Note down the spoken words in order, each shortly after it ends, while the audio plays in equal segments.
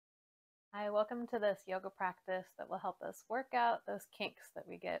Hi, welcome to this yoga practice that will help us work out those kinks that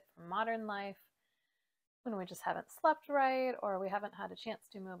we get from modern life when we just haven't slept right or we haven't had a chance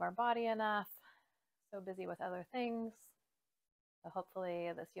to move our body enough, so busy with other things. So hopefully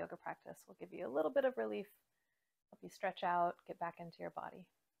this yoga practice will give you a little bit of relief, help you stretch out, get back into your body.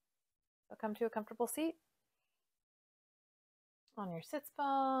 So come to a comfortable seat on your sits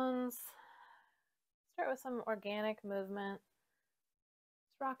bones. Start with some organic movement.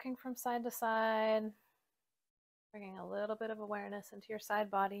 Just rocking from side to side, bringing a little bit of awareness into your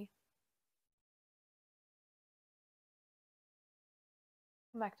side body.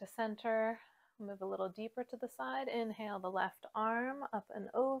 Come back to center. Move a little deeper to the side. Inhale the left arm up and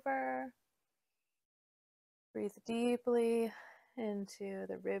over. Breathe deeply into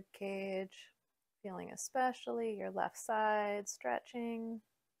the rib cage, feeling especially your left side stretching.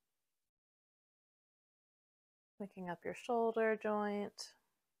 Waking up your shoulder joint.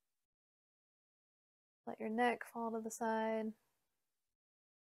 Let your neck fall to the side.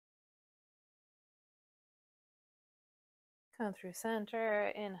 Come through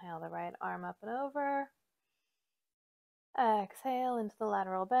center. Inhale the right arm up and over. Exhale into the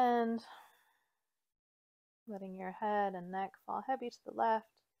lateral bend. Letting your head and neck fall heavy to the left.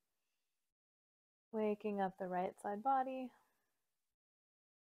 Waking up the right side body.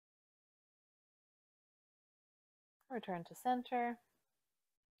 Return to center.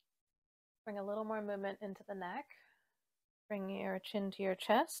 Bring a little more movement into the neck. Bring your chin to your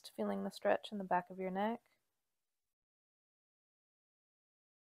chest, feeling the stretch in the back of your neck.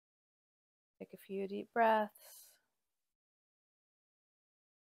 Take a few deep breaths.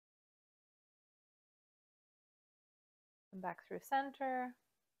 Come back through center.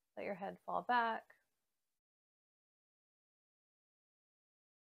 Let your head fall back.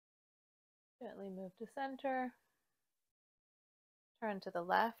 Gently move to center. Turn to the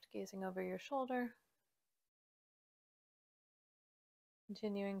left, gazing over your shoulder.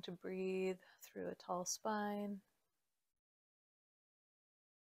 Continuing to breathe through a tall spine.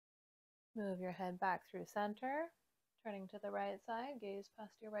 Move your head back through center. Turning to the right side, gaze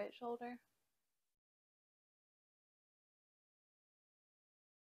past your right shoulder.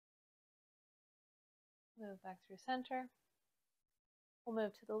 Move back through center. We'll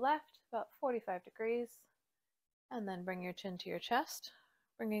move to the left about 45 degrees. And then bring your chin to your chest,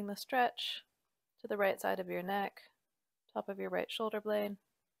 bringing the stretch to the right side of your neck, top of your right shoulder blade.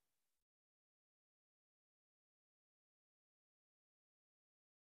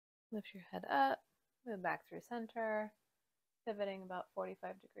 Lift your head up, move back through center, pivoting about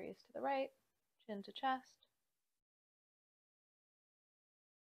 45 degrees to the right, chin to chest.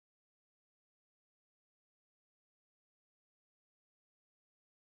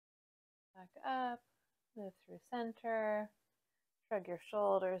 Back up, move through center, shrug your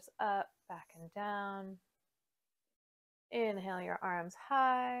shoulders up, back and down. Inhale your arms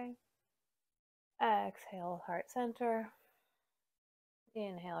high. Exhale, heart center.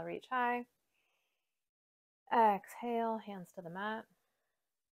 Inhale, reach high. Exhale, hands to the mat.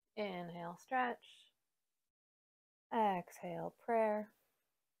 Inhale, stretch. Exhale, prayer.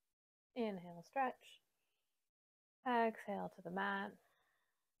 Inhale, stretch. Exhale to the mat.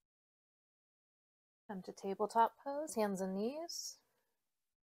 Come to tabletop pose, hands and knees.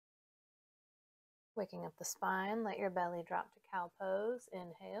 Waking up the spine, let your belly drop to cow pose.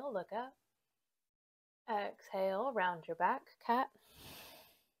 Inhale, look up. Exhale, round your back, cat.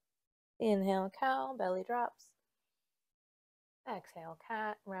 Inhale, cow, belly drops. Exhale,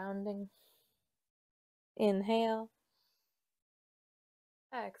 cat, rounding. Inhale.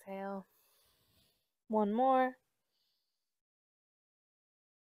 Exhale. One more.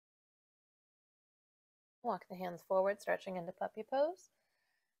 Walk the hands forward, stretching into puppy pose.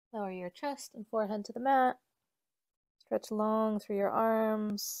 Lower your chest and forehead to the mat. Stretch long through your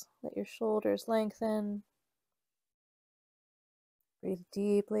arms. Let your shoulders lengthen. Breathe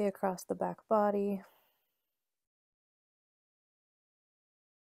deeply across the back body.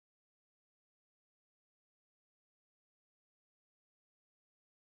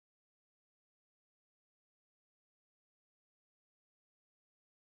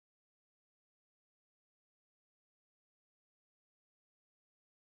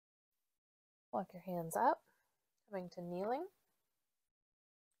 Walk your hands up, coming to kneeling.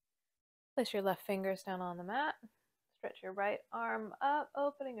 Place your left fingers down on the mat. Stretch your right arm up,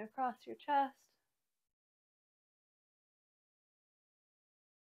 opening across your chest.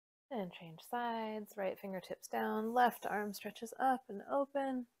 And change sides. Right fingertips down, left arm stretches up and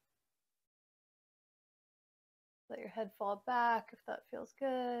open. Let your head fall back if that feels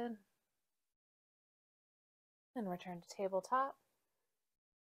good. And return to tabletop.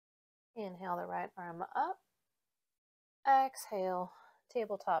 Inhale the right arm up. Exhale,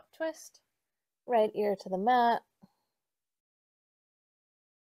 tabletop twist. Right ear to the mat.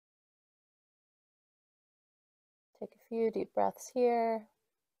 Take a few deep breaths here.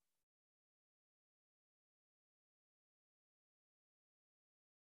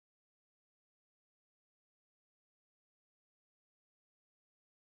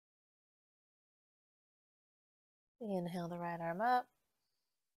 Inhale the right arm up.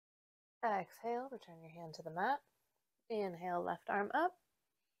 Exhale, return your hand to the mat. Inhale, left arm up.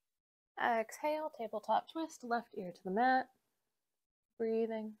 Exhale, tabletop twist, left ear to the mat.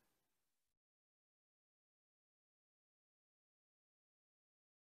 Breathing.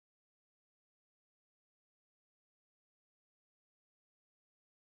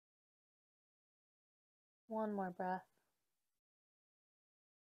 One more breath.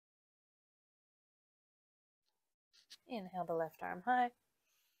 Inhale the left arm high.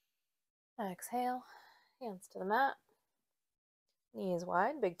 Exhale, hands to the mat. Knees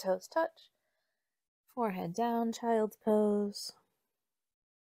wide, big toes touch. Forehead down, child's pose.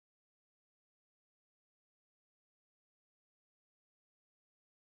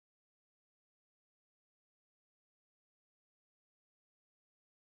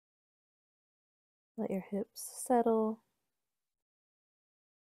 Let your hips settle.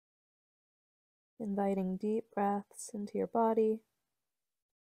 Inviting deep breaths into your body.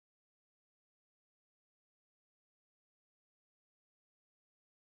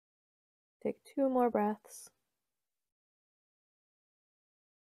 Take 2 more breaths.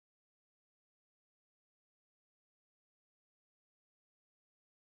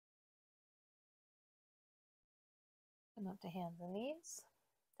 Come up to hands and knees.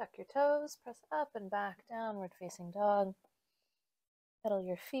 Tuck your toes, press up and back, downward facing dog. Pedal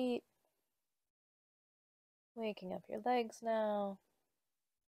your feet. Waking up your legs now.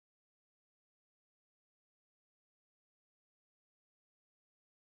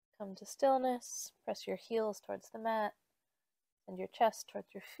 Come to stillness. Press your heels towards the mat. Send your chest towards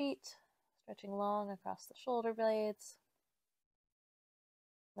your feet, stretching long across the shoulder blades.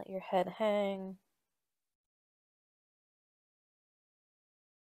 Let your head hang.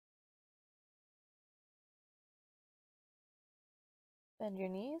 Bend your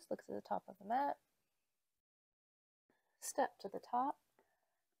knees, look to the top of the mat. Step to the top.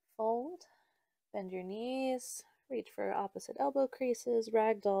 Fold. Bend your knees. Reach for opposite elbow creases.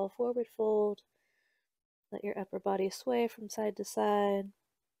 Ragdoll, forward fold. Let your upper body sway from side to side.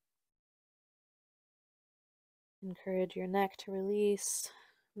 Encourage your neck to release,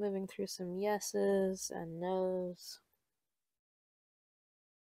 moving through some yeses and nos.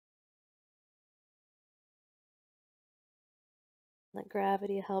 Let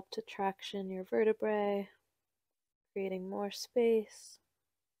gravity help to traction your vertebrae, creating more space.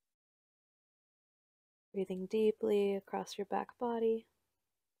 Breathing deeply across your back body.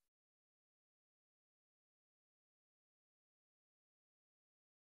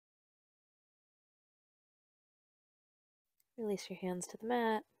 Release your hands to the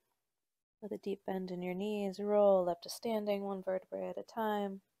mat. With a deep bend in your knees, roll up to standing, one vertebrae at a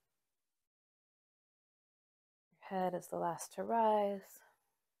time. Your head is the last to rise.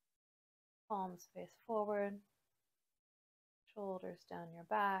 Palms face forward. Shoulders down your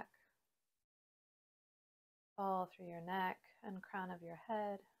back. All through your neck and crown of your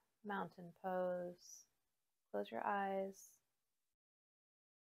head. Mountain pose. Close your eyes.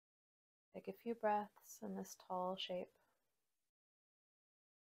 Take a few breaths in this tall shape.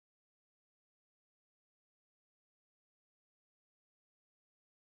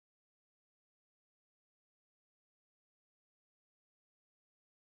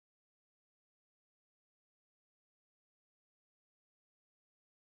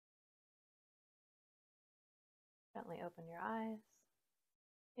 Gently open your eyes.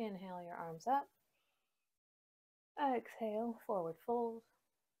 Inhale your arms up. Exhale, forward fold.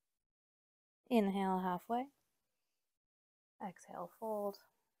 Inhale halfway. Exhale, fold.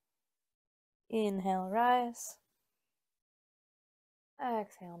 Inhale, rise.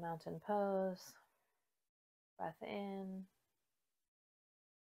 Exhale, mountain pose. Breath in.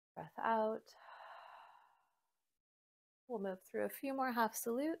 Breath out. We'll move through a few more half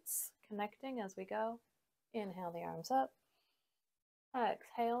salutes, connecting as we go. Inhale the arms up.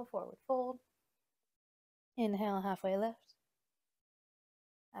 Exhale, forward fold. Inhale, halfway lift.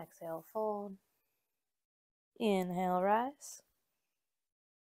 Exhale, fold. Inhale, rise.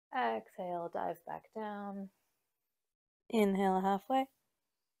 Exhale, dive back down. Inhale, halfway.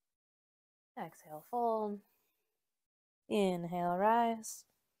 Exhale, fold. Inhale, rise.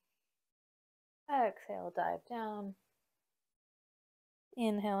 Exhale, dive down.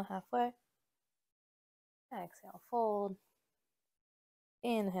 Inhale halfway. Exhale, fold.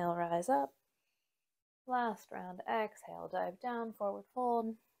 Inhale, rise up. Last round, exhale, dive down, forward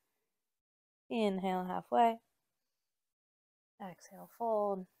fold. Inhale, halfway. Exhale,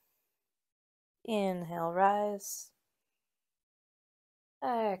 fold. Inhale, rise.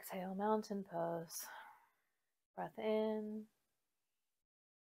 Exhale, mountain pose. Breath in.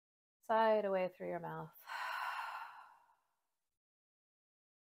 Side away through your mouth.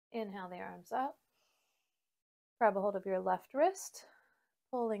 Inhale the arms up. Grab a hold of your left wrist,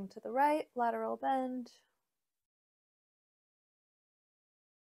 pulling to the right, lateral bend.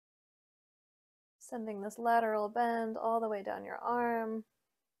 Sending this lateral bend all the way down your arm,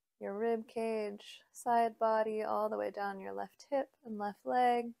 your rib cage, side body, all the way down your left hip and left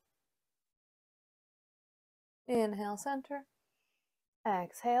leg. Inhale, center.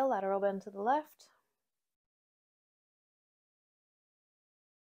 Exhale, lateral bend to the left.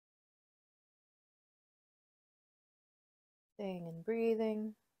 Staying and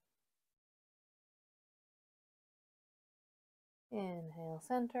breathing. Inhale,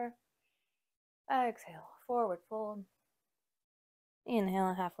 center. Exhale, forward fold.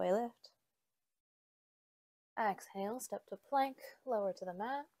 Inhale, halfway lift. Exhale, step to plank, lower to the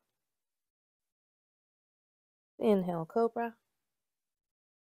mat. Inhale, cobra.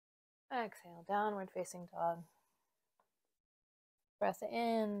 Exhale, downward facing dog. Breath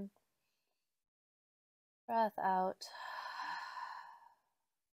in. Breath out.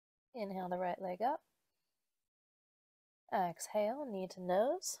 Inhale the right leg up. Exhale, knee to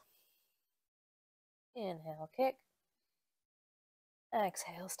nose. Inhale, kick.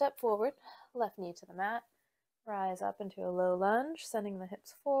 Exhale, step forward. Left knee to the mat. Rise up into a low lunge, sending the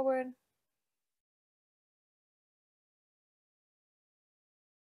hips forward.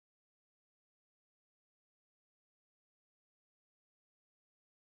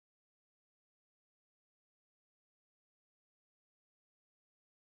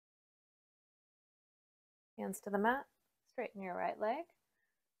 Hands to the mat. Straighten your right leg.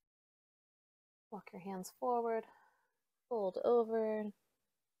 Walk your hands forward. Fold over.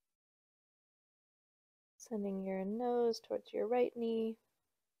 Sending your nose towards your right knee.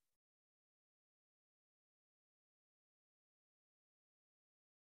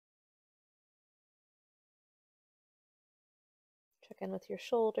 Check in with your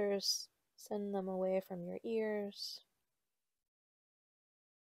shoulders. Send them away from your ears.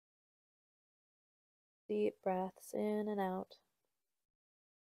 Deep breaths in and out.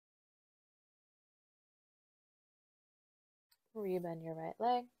 Rebend your right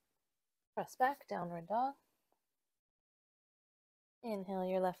leg. Press back, downward dog. Inhale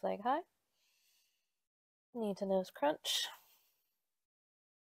your left leg high. Knee to nose crunch.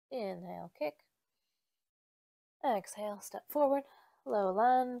 Inhale, kick. Exhale, step forward. Low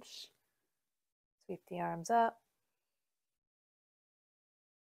lunge. Sweep the arms up.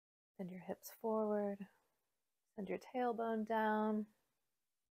 Send your hips forward. Send your tailbone down.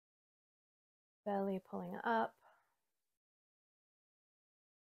 Belly pulling up.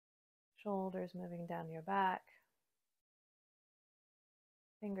 Shoulders moving down your back.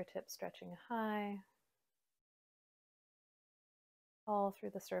 Fingertips stretching high. All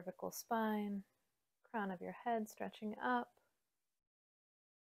through the cervical spine. Crown of your head stretching up.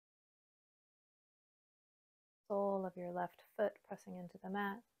 Sole of your left foot pressing into the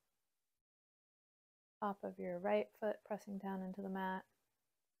mat. Top of your right foot pressing down into the mat.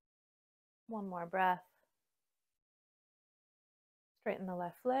 One more breath. Straighten the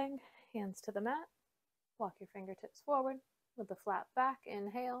left leg, hands to the mat. Walk your fingertips forward with the flat back.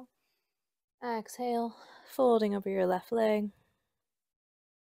 Inhale. Exhale, folding over your left leg.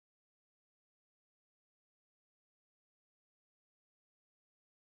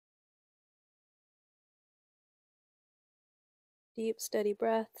 Deep, steady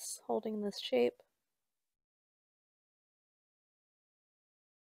breaths, holding this shape.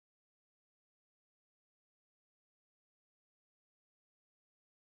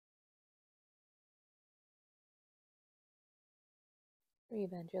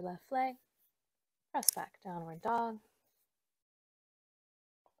 Rebend your left leg. Press back, downward dog.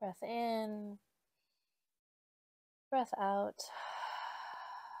 Breath in. Breath out.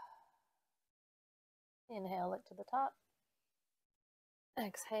 Inhale, look to the top.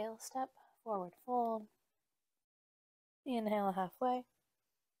 Exhale, step forward fold. Inhale halfway.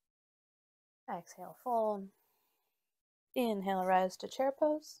 Exhale, fold. Inhale, rise to chair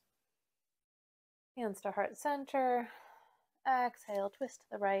pose. Hands to heart center. Exhale, twist to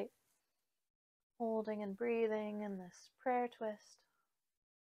the right. Holding and breathing in this prayer twist.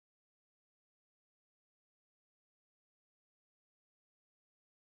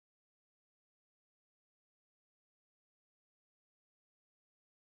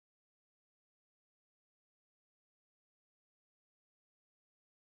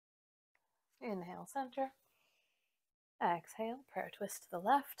 Inhale, center. Exhale, prayer twist to the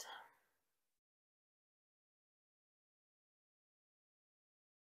left.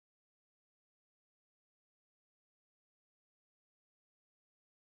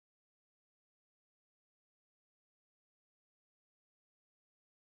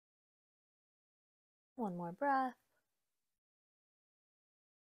 One more breath.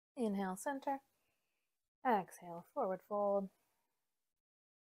 Inhale, center. Exhale, forward fold.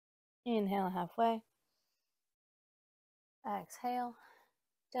 Inhale, halfway. Exhale,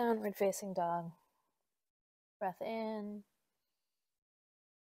 downward facing dog. Breath in,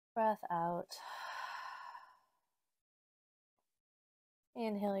 breath out.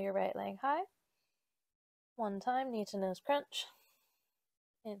 Inhale your right leg high. One time, knee to nose crunch.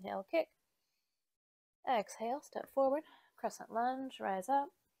 Inhale, kick. Exhale, step forward. Crescent lunge, rise up.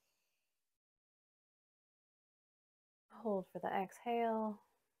 Hold for the exhale.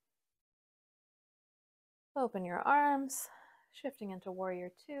 Open your arms, shifting into warrior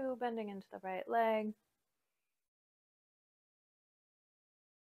two, bending into the right leg.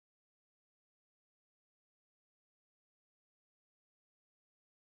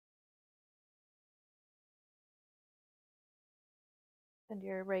 Bend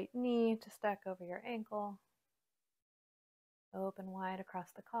your right knee to stack over your ankle. Open wide across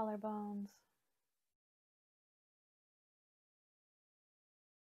the collarbones.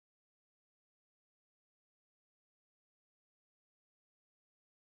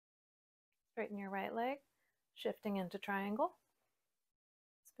 Straighten your right leg, shifting into triangle.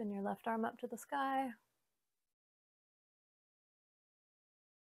 Spin your left arm up to the sky.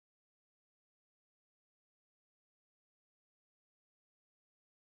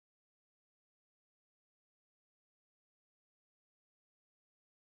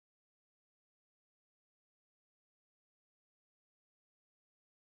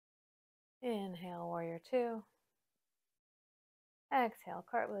 Inhale, warrior two. Exhale,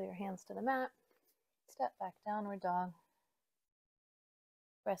 cartwheel your hands to the mat. Step back, downward dog.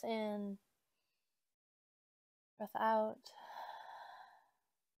 Breath in, breath out.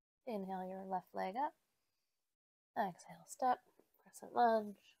 Inhale your left leg up. Exhale, step, crescent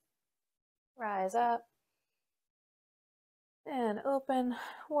lunge. Rise up. And open,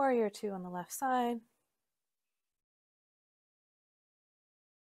 warrior two on the left side.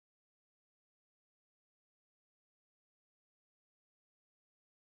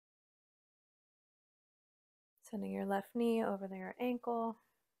 Sending your left knee over your ankle,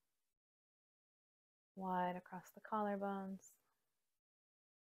 wide across the collarbones.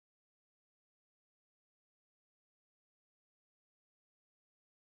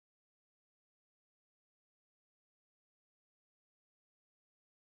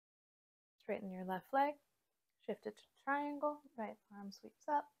 Straighten your left leg, shift it to triangle, right arm sweeps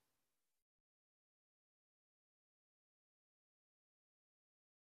up.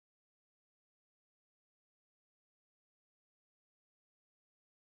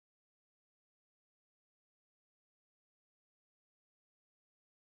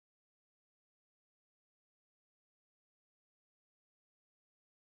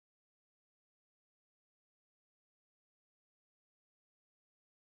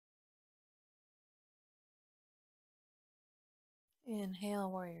 Inhale,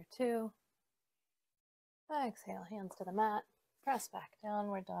 warrior two. Exhale, hands to the mat. Press back,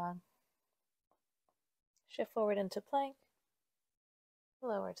 downward dog. Shift forward into plank.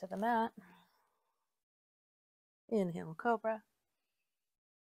 Lower to the mat. Inhale, cobra.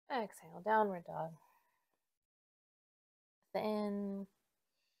 Exhale, downward dog. Breath in.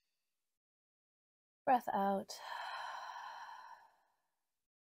 Breath out.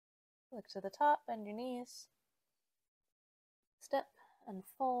 Look to the top, bend your knees. Step and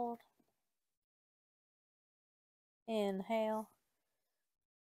fold. Inhale,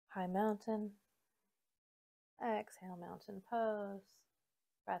 high mountain. Exhale, mountain pose.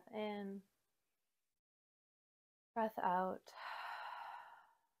 Breath in. Breath out.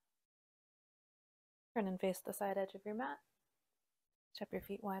 Turn and face the side edge of your mat. Step your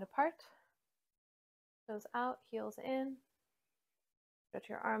feet wide apart. Toes out, heels in. Stretch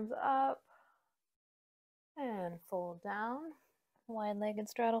your arms up. And fold down. Wide-legged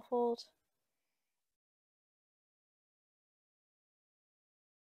straddle fold.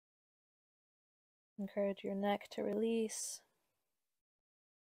 Encourage your neck to release.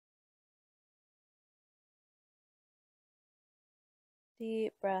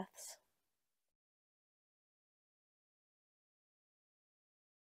 Deep breaths.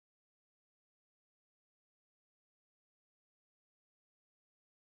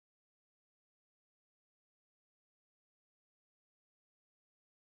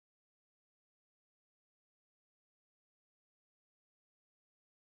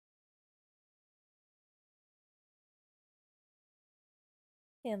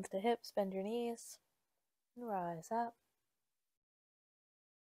 Hands to hips, bend your knees, and rise up.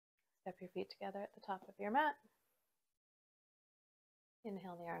 Step your feet together at the top of your mat.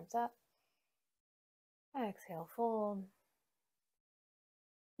 Inhale the arms up. Exhale, fold.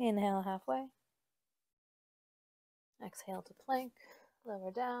 Inhale halfway. Exhale to plank,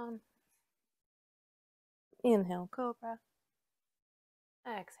 lower down. Inhale, cobra.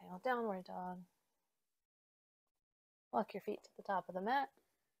 Exhale, downward dog. Walk your feet to the top of the mat.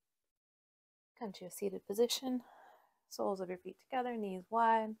 Come to a seated position. Soles of your feet together, knees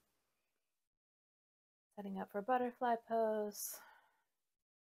wide. Setting up for butterfly pose.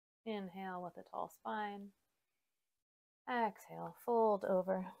 Inhale with a tall spine. Exhale, fold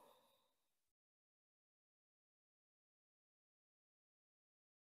over.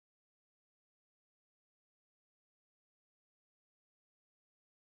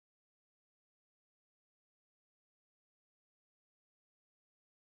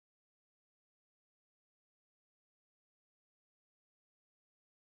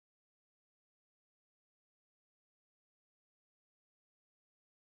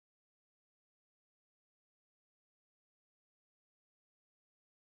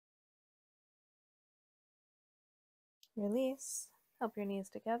 Release. Help your knees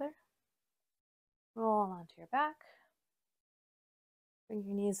together. Roll onto your back. Bring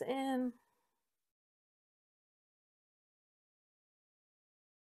your knees in.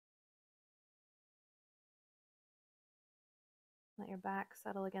 Let your back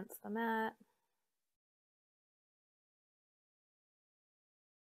settle against the mat.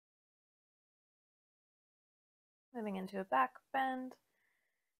 Moving into a back bend.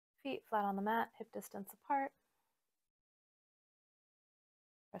 Feet flat on the mat, hip distance apart.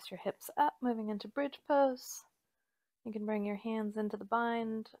 Press your hips up, moving into bridge pose. You can bring your hands into the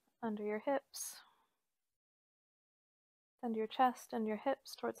bind under your hips. Send your chest and your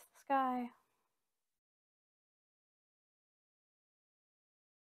hips towards the sky.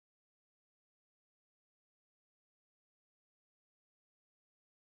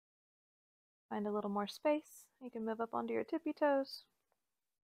 Find a little more space. You can move up onto your tippy toes.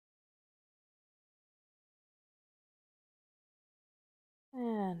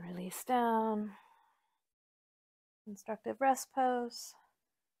 And release down. Constructive rest pose.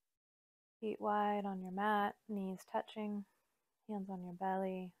 Feet wide on your mat, knees touching, hands on your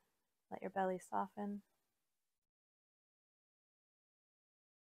belly. Let your belly soften.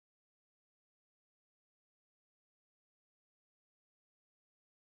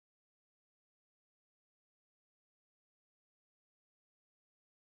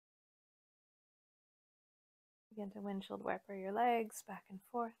 Begin to windshield wiper your legs back and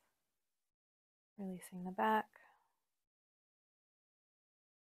forth, releasing the back.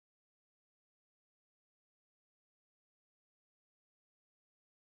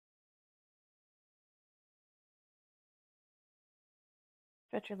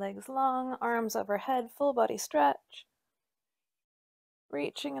 Stretch your legs long, arms overhead, full body stretch.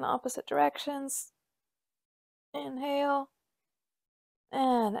 Reaching in opposite directions. Inhale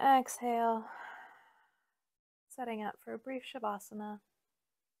and exhale. Setting up for a brief Shavasana.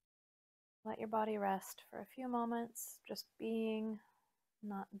 Let your body rest for a few moments, just being,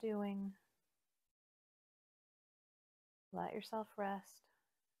 not doing. Let yourself rest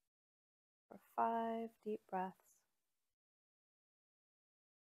for 5 deep breaths.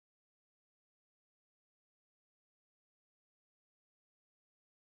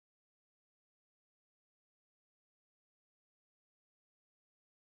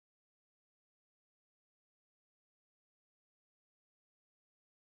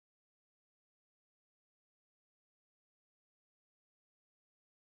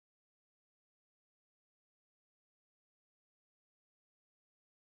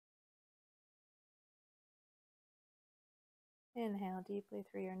 Inhale deeply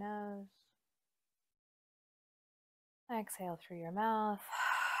through your nose. Exhale through your mouth.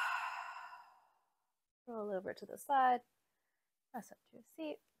 Roll over to the side. Press up to a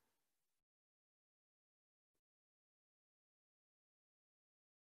seat.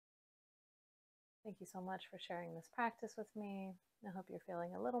 Thank you so much for sharing this practice with me. I hope you're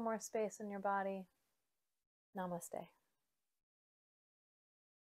feeling a little more space in your body. Namaste.